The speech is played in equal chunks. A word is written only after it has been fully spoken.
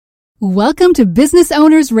Welcome to Business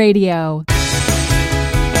Owners Radio.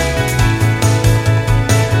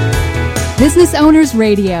 Business Owners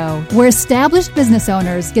Radio, where established business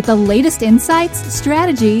owners get the latest insights,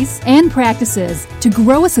 strategies, and practices to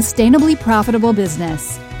grow a sustainably profitable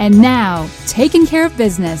business. And now, taking care of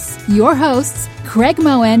business, your hosts, Craig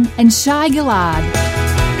Moen and Shai Gilad.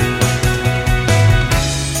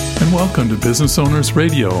 And welcome to Business Owners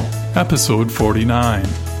Radio, episode 49.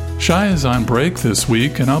 Shai is on break this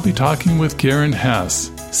week, and I'll be talking with Garen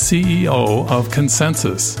Hess, CEO of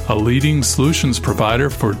Consensus, a leading solutions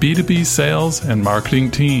provider for B2B sales and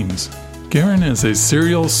marketing teams. Garen is a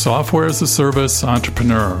serial software-as-a-service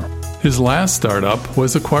entrepreneur. His last startup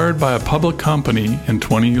was acquired by a public company in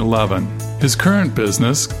 2011. His current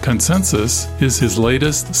business, Consensus, is his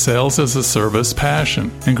latest sales-as-a-service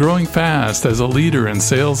passion and growing fast as a leader in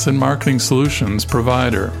sales and marketing solutions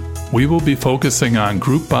provider. We will be focusing on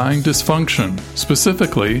group buying dysfunction,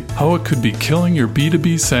 specifically how it could be killing your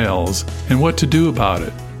B2B sales and what to do about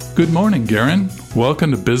it. Good morning, Garen.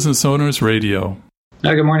 Welcome to Business Owners Radio.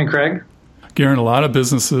 Good morning, Craig. Garen, a lot of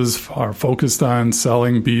businesses are focused on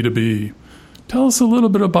selling B2B. Tell us a little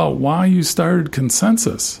bit about why you started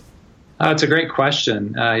Consensus. It's a great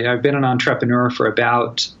question. I've been an entrepreneur for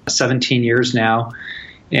about 17 years now.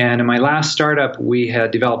 And in my last startup, we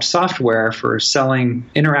had developed software for selling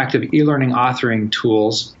interactive e-learning authoring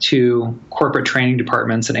tools to corporate training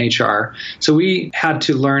departments and HR. So we had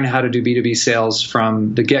to learn how to do B2B sales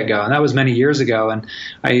from the get-go. And that was many years ago. And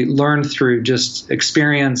I learned through just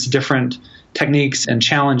experience, different techniques and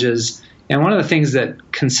challenges. And one of the things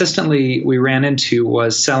that consistently we ran into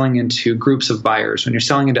was selling into groups of buyers. When you're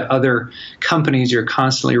selling into other companies, you're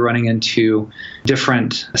constantly running into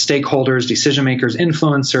different stakeholders, decision makers,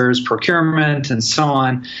 influencers, procurement, and so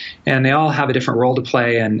on. And they all have a different role to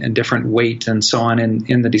play and different weight and so on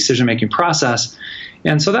in the decision-making process.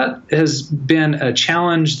 And so that has been a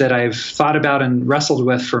challenge that I've thought about and wrestled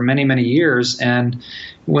with for many, many years. And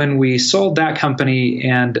when we sold that company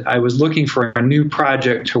and I was looking for a new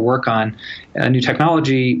project to work on, a new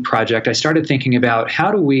technology project, I started thinking about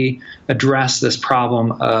how do we address this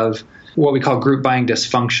problem of what we call group buying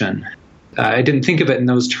dysfunction. I didn't think of it in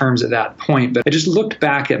those terms at that point, but I just looked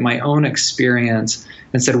back at my own experience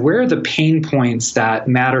and said, where are the pain points that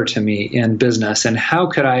matter to me in business, and how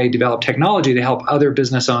could I develop technology to help other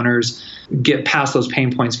business owners get past those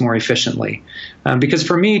pain points more efficiently? Because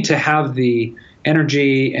for me to have the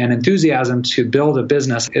energy and enthusiasm to build a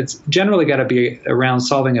business, it's generally got to be around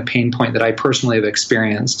solving a pain point that I personally have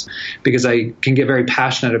experienced, because I can get very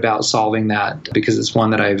passionate about solving that because it's one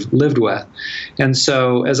that I've lived with. And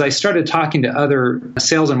so as I started talking to other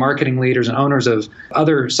sales and marketing leaders and owners of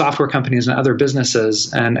other software companies and other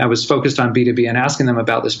businesses, and I was focused on B2B and asking them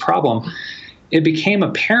about this problem, it became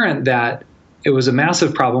apparent that it was a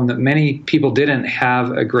massive problem that many people didn't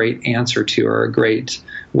have a great answer to or a great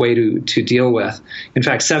way to deal with. In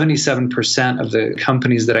fact, 77% of the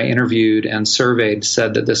companies that I interviewed and surveyed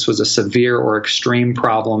said that this was a severe or extreme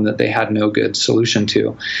problem that they had no good solution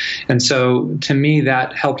to. And so to me,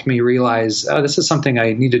 that helped me realize, this is something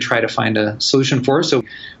I need to try to find a solution for. So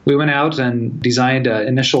we went out and designed an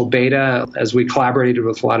initial beta as we collaborated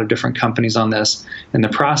with a lot of different companies on this in the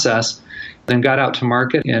process. Then got out to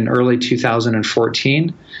market in early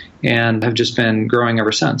 2014 and have just been growing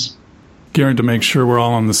ever since. Garen, to make sure we're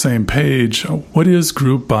all on the same page, what is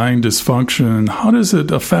group buying dysfunction and how does it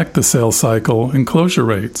affect the sales cycle and closure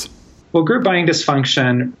rates? Well, group buying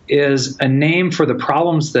dysfunction is a name for the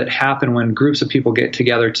problems that happen when groups of people get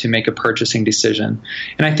together to make a purchasing decision.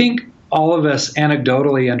 And I think all of us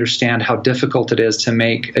anecdotally understand how difficult it is to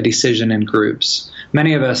make a decision in groups.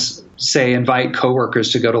 Many of us say invite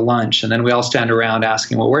coworkers to go to lunch, and then we all stand around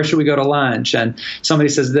asking, well, where should we go to lunch? And somebody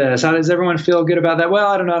says this, how does everyone feel good about that? Well,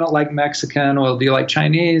 I don't know, I don't like Mexican. Well, do you like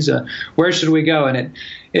Chinese? Where should we go? And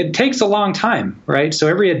it takes a long time, right? So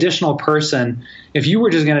every additional person, if you were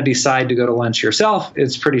just going to decide to go to lunch yourself,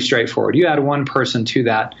 it's pretty straightforward. You add one person to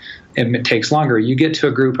that, it takes longer. You get to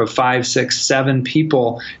a group of 5, 6, 7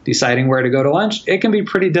 people deciding where to go to lunch, it can be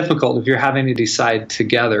pretty difficult if you're having to decide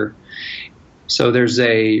together. So there's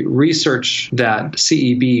a research that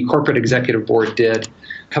CEB, Corporate Executive Board, did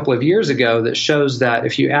a couple of years ago that shows that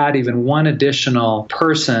if you add even one additional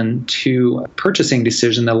person to a purchasing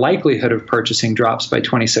decision, the likelihood of purchasing drops by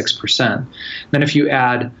 26%. Then if you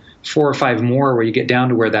add 4 or 5 more where you get down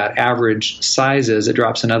to where that average size is, it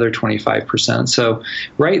drops another 25%. So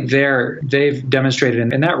right there, they've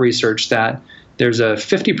demonstrated in that research that there's a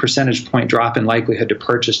 50 percentage point drop in likelihood to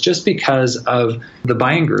purchase just because of the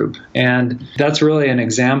buying group. And that's really an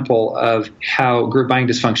example of how group buying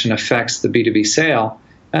dysfunction affects the B2B sale.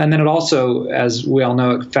 And then it also, as we all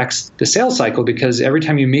know, affects the sales cycle, because every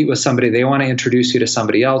time you meet with somebody, they want to introduce you to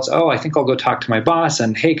somebody else. Oh, I think I'll go talk to my boss,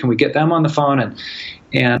 and hey, can we get them on the phone?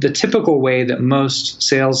 And the typical way that most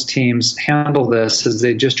sales teams handle this is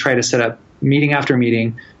they just try to set up meeting after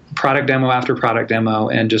meeting, product demo after product demo,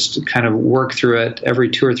 and just kind of work through it. Every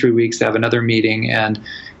 2 or 3 weeks, they have another meeting, and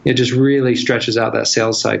it just really stretches out that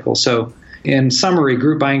sales cycle. So in summary,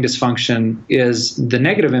 group buying dysfunction is the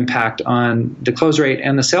negative impact on the close rate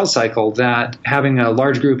and the sales cycle that having a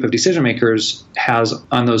large group of decision makers has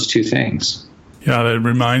on those two things. Yeah, that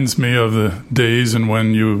reminds me of the days and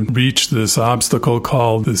when you reach this obstacle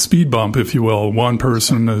called the speed bump, if you will. One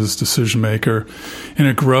person is decision maker, and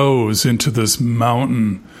it grows into this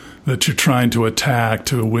mountain that you're trying to attack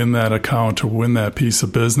to win that account or win that piece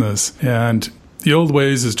of business. And the old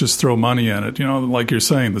ways is just throw money at it. Like you're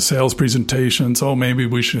saying, the sales presentations, maybe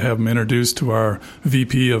we should have them introduced to our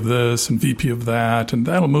VP of this and VP of that, and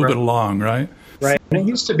that'll move it along, right? Right. And it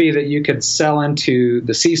used to be that you could sell into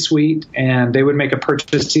the C-suite and they would make a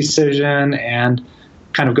purchase decision and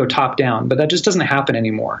kind of go top down, but that just doesn't happen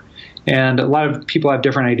anymore. And a lot of people have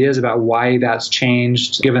different ideas about why that's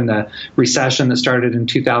changed, given the recession that started in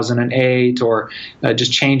 2008 or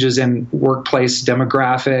just changes in workplace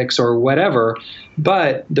demographics or whatever.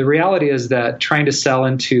 But the reality is that trying to sell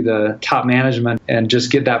into the top management and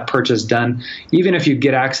just get that purchase done, even if you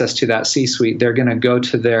get access to that C-suite, they're going to go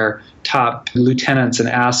to their top lieutenants and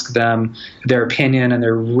ask them their opinion, and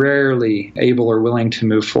they're rarely able or willing to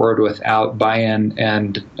move forward without buy-in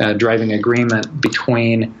and driving agreement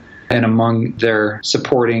between and among their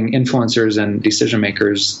supporting influencers and decision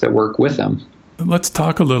makers that work with them. Let's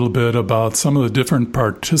talk a little bit about some of the different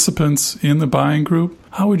participants in the buying group.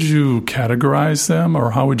 How would you categorize them,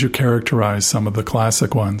 or how would you characterize some of the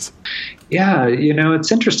classic ones? Yeah,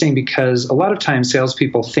 it's interesting because a lot of times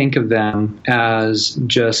salespeople think of them as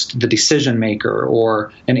just the decision maker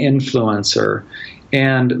or an influencer.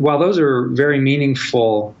 And while those are very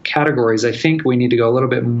meaningful categories, I think we need to go a little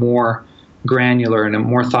bit more granular and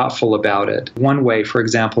more thoughtful about it. One way, for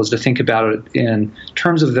example, is to think about it in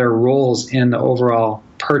terms of their roles in the overall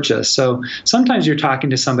purchase. So sometimes you're talking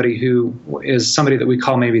to somebody who is somebody that we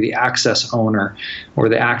call maybe the access owner or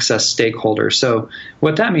the access stakeholder. So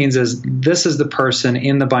what that means is this is the person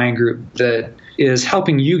in the buying group that is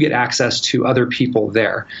helping you get access to other people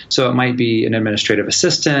there. So it might be an administrative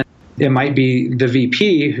assistant. It might be the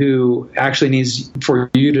VP who actually needs for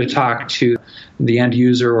you to talk to the end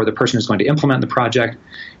user or the person who's going to implement the project.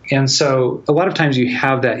 And so a lot of times you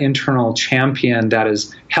have that internal champion that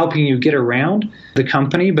is helping you get around the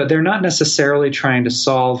company, but they're not necessarily trying to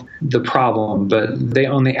solve the problem, but they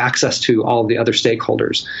own the access to all the other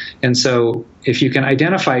stakeholders. And so if you can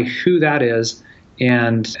identify who that is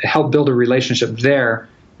and help build a relationship there,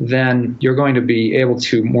 then you're going to be able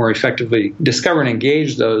to more effectively discover and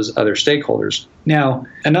engage those other stakeholders. Now,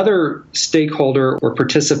 another stakeholder or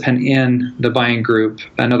participant in the buying group,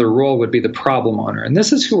 another role would be the problem owner. And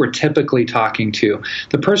this is who we're typically talking to.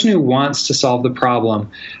 The person who wants to solve the problem,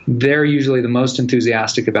 they're usually the most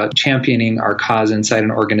enthusiastic about championing our cause inside an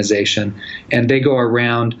organization. And they go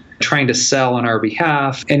around trying to sell on our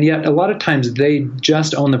behalf. And yet a lot of times they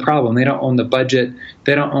just own the problem. They don't own the budget.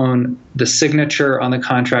 They don't own the signature on the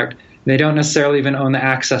contract. They don't necessarily even own the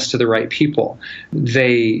access to the right people.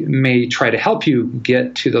 They may try to help you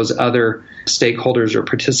get to those other stakeholders or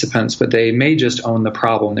participants, but they may just own the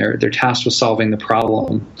problem. They're tasked with solving the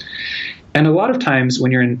problem. And a lot of times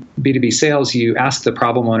when you're in B2B sales, you ask the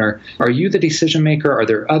problem owner, are you the decision maker? Are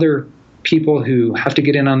there other people who have to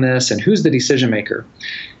get in on this? And who's the decision maker?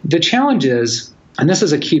 The challenge is, and this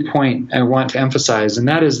is a key point I want to emphasize, and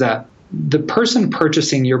that is that the person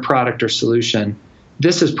purchasing your product or solution,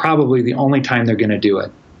 this is probably the only time they're going to do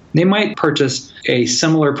it. They might purchase a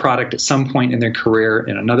similar product at some point in their career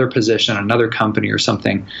in another position, another company or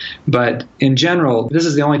something. But in general, this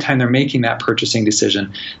is the only time they're making that purchasing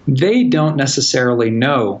decision. They don't necessarily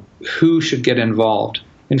know who should get involved.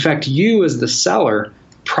 In fact, you as the seller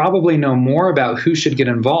probably know more about who should get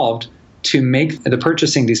involved to make the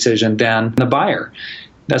purchasing decision than the buyer.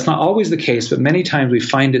 That's not always the case, but many times we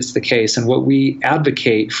find it's the case. And what we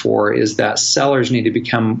advocate for is that sellers need to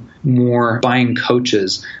become more buying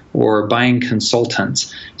coaches or buying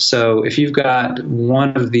consultants. So if you've got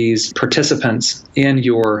one of these participants in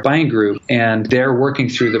your buying group and they're working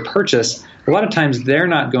through the purchase, a lot of times they're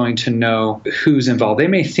not going to know who's involved. They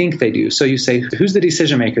may think they do. So you say, who's the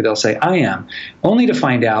decision maker? They'll say, I am, only to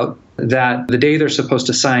find out that the day they're supposed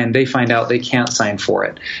to sign, they find out they can't sign for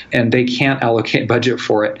it and they can't allocate budget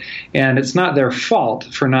for it. And it's not their fault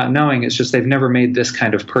for not knowing. It's just they've never made this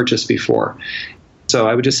kind of purchase before. So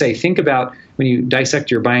I would just say, think about when you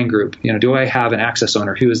dissect your buying group, do I have an access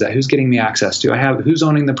owner? Who is that? Who's getting me access? Who's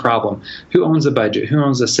owning the problem? Who owns the budget? Who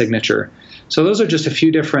owns the signature? So those are just a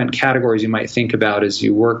few different categories you might think about as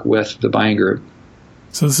you work with the buying group.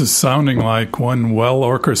 So this is sounding like one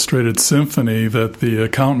well-orchestrated symphony that the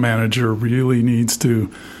account manager really needs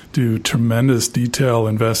to do tremendous detail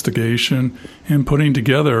investigation and putting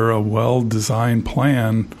together a well-designed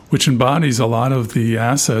plan which embodies a lot of the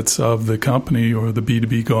assets of the company or the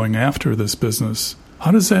B2B going after this business.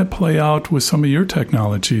 How does that play out with some of your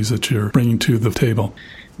technologies that you're bringing to the table?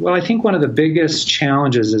 Well, I think one of the biggest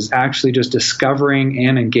challenges is actually just discovering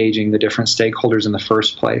and engaging the different stakeholders in the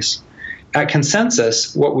first place. At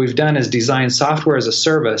Consensus, what we've done is design software as a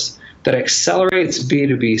service that accelerates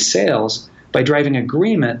B2B sales by driving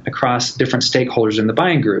agreement across different stakeholders in the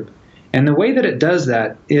buying group. And the way that it does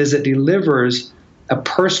that is it delivers a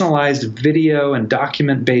personalized video and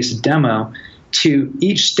document-based demo to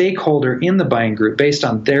each stakeholder in the buying group based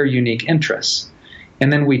on their unique interests.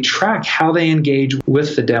 And then we track how they engage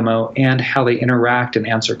with the demo and how they interact and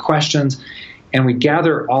answer questions. And we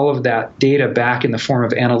gather all of that data back in the form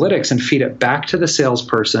of analytics and feed it back to the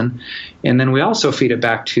salesperson. And then we also feed it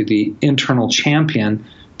back to the internal champion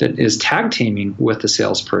that is tag teaming with the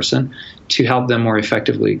salesperson to help them more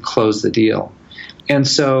effectively close the deal. And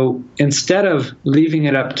so instead of leaving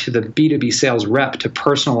it up to the B2B sales rep to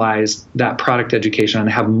personalize that product education and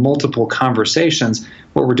have multiple conversations,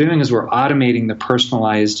 what we're doing is we're automating the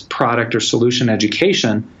personalized product or solution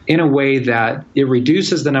education in a way that it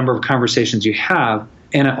reduces the number of conversations you have,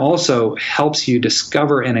 and it also helps you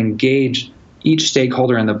discover and engage each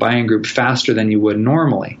stakeholder in the buying group faster than you would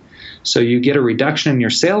normally. So you get a reduction in your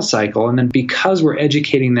sales cycle, and then because we're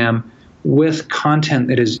educating them with content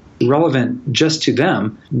that is relevant just to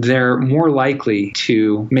them, they're more likely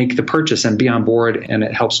to make the purchase and be on board, and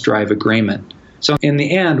it helps drive agreement. So in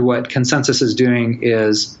the end, what Consensus is doing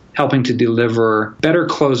is helping to deliver better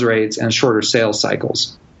close rates and shorter sales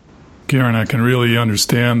cycles. Garen, I can really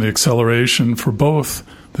understand the acceleration for both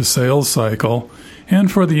the sales cycle and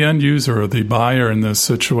for the end user or the buyer in this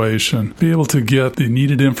situation, be able to get the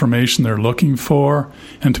needed information they're looking for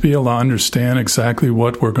and to be able to understand exactly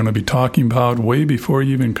what we're going to be talking about way before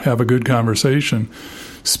you even have a good conversation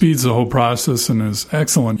speeds the whole process and is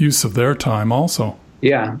excellent use of their time also.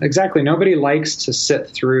 Yeah, exactly. Nobody likes to sit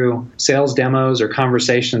through sales demos or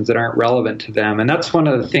conversations that aren't relevant to them. And that's one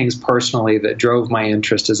of the things personally that drove my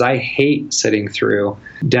interest is I hate sitting through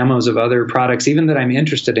demos of other products, even that I'm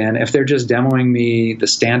interested in, if they're just demoing me the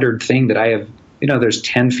standard thing that I have, there's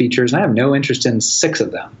 10 features and I have no interest in 6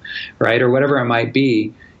 of them, right? Or whatever it might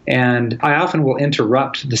be. And I often will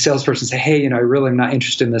interrupt the salesperson and say, hey, I really am not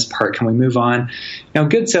interested in this part. Can we move on?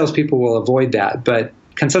 Good salespeople will avoid that, but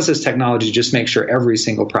Consensus technology just makes sure every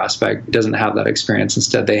single prospect doesn't have that experience.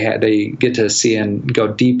 Instead, they get to see and go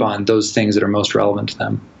deep on those things that are most relevant to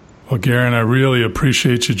them. Well, Garen, I really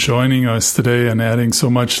appreciate you joining us today and adding so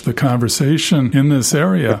much to the conversation in this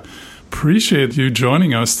area. Appreciate you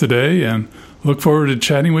joining us today and look forward to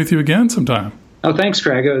chatting with you again sometime. Oh, thanks,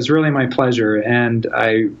 Greg. It was really my pleasure. And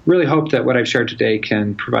I really hope that what I've shared today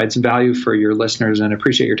can provide some value for your listeners and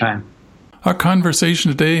appreciate your time. Our conversation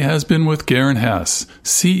today has been with Garen Hess,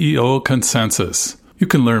 CEO Consensus. You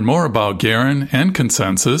can learn more about Garen and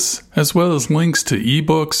Consensus, as well as links to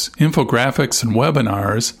ebooks, infographics, and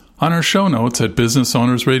webinars on our show notes at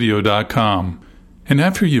businessownersradio.com. And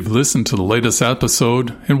after you've listened to the latest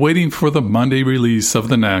episode and waiting for the Monday release of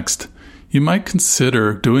the next, you might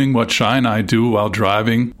consider doing what Shai and I do while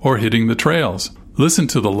driving or hitting the trails. Listen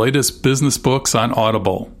to the latest business books on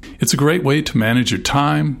Audible. It's a great way to manage your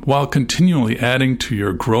time while continually adding to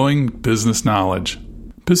your growing business knowledge.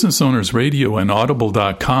 Business Owners Radio and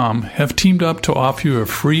Audible.com have teamed up to offer you a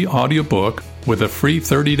free audiobook with a free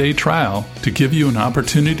 30-day trial to give you an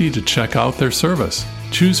opportunity to check out their service.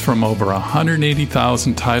 Choose from over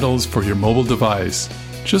 180,000 titles for your mobile device.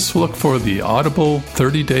 Just look for the Audible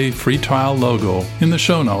 30-day free trial logo in the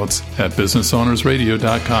show notes at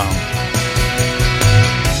businessownersradio.com.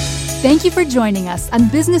 Thank you for joining us on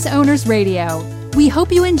Business Owners Radio. We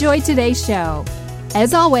hope you enjoyed today's show.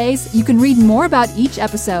 As always, you can read more about each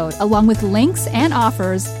episode along with links and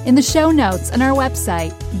offers in the show notes on our website,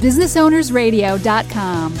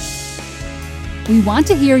 businessownersradio.com. We want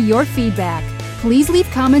to hear your feedback. Please leave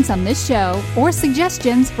comments on this show or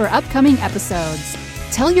suggestions for upcoming episodes.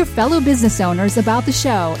 Tell your fellow business owners about the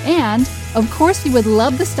show, and, of course, we would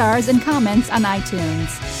love the stars and comments on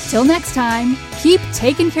iTunes. Till next time, keep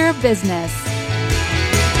taking care of business.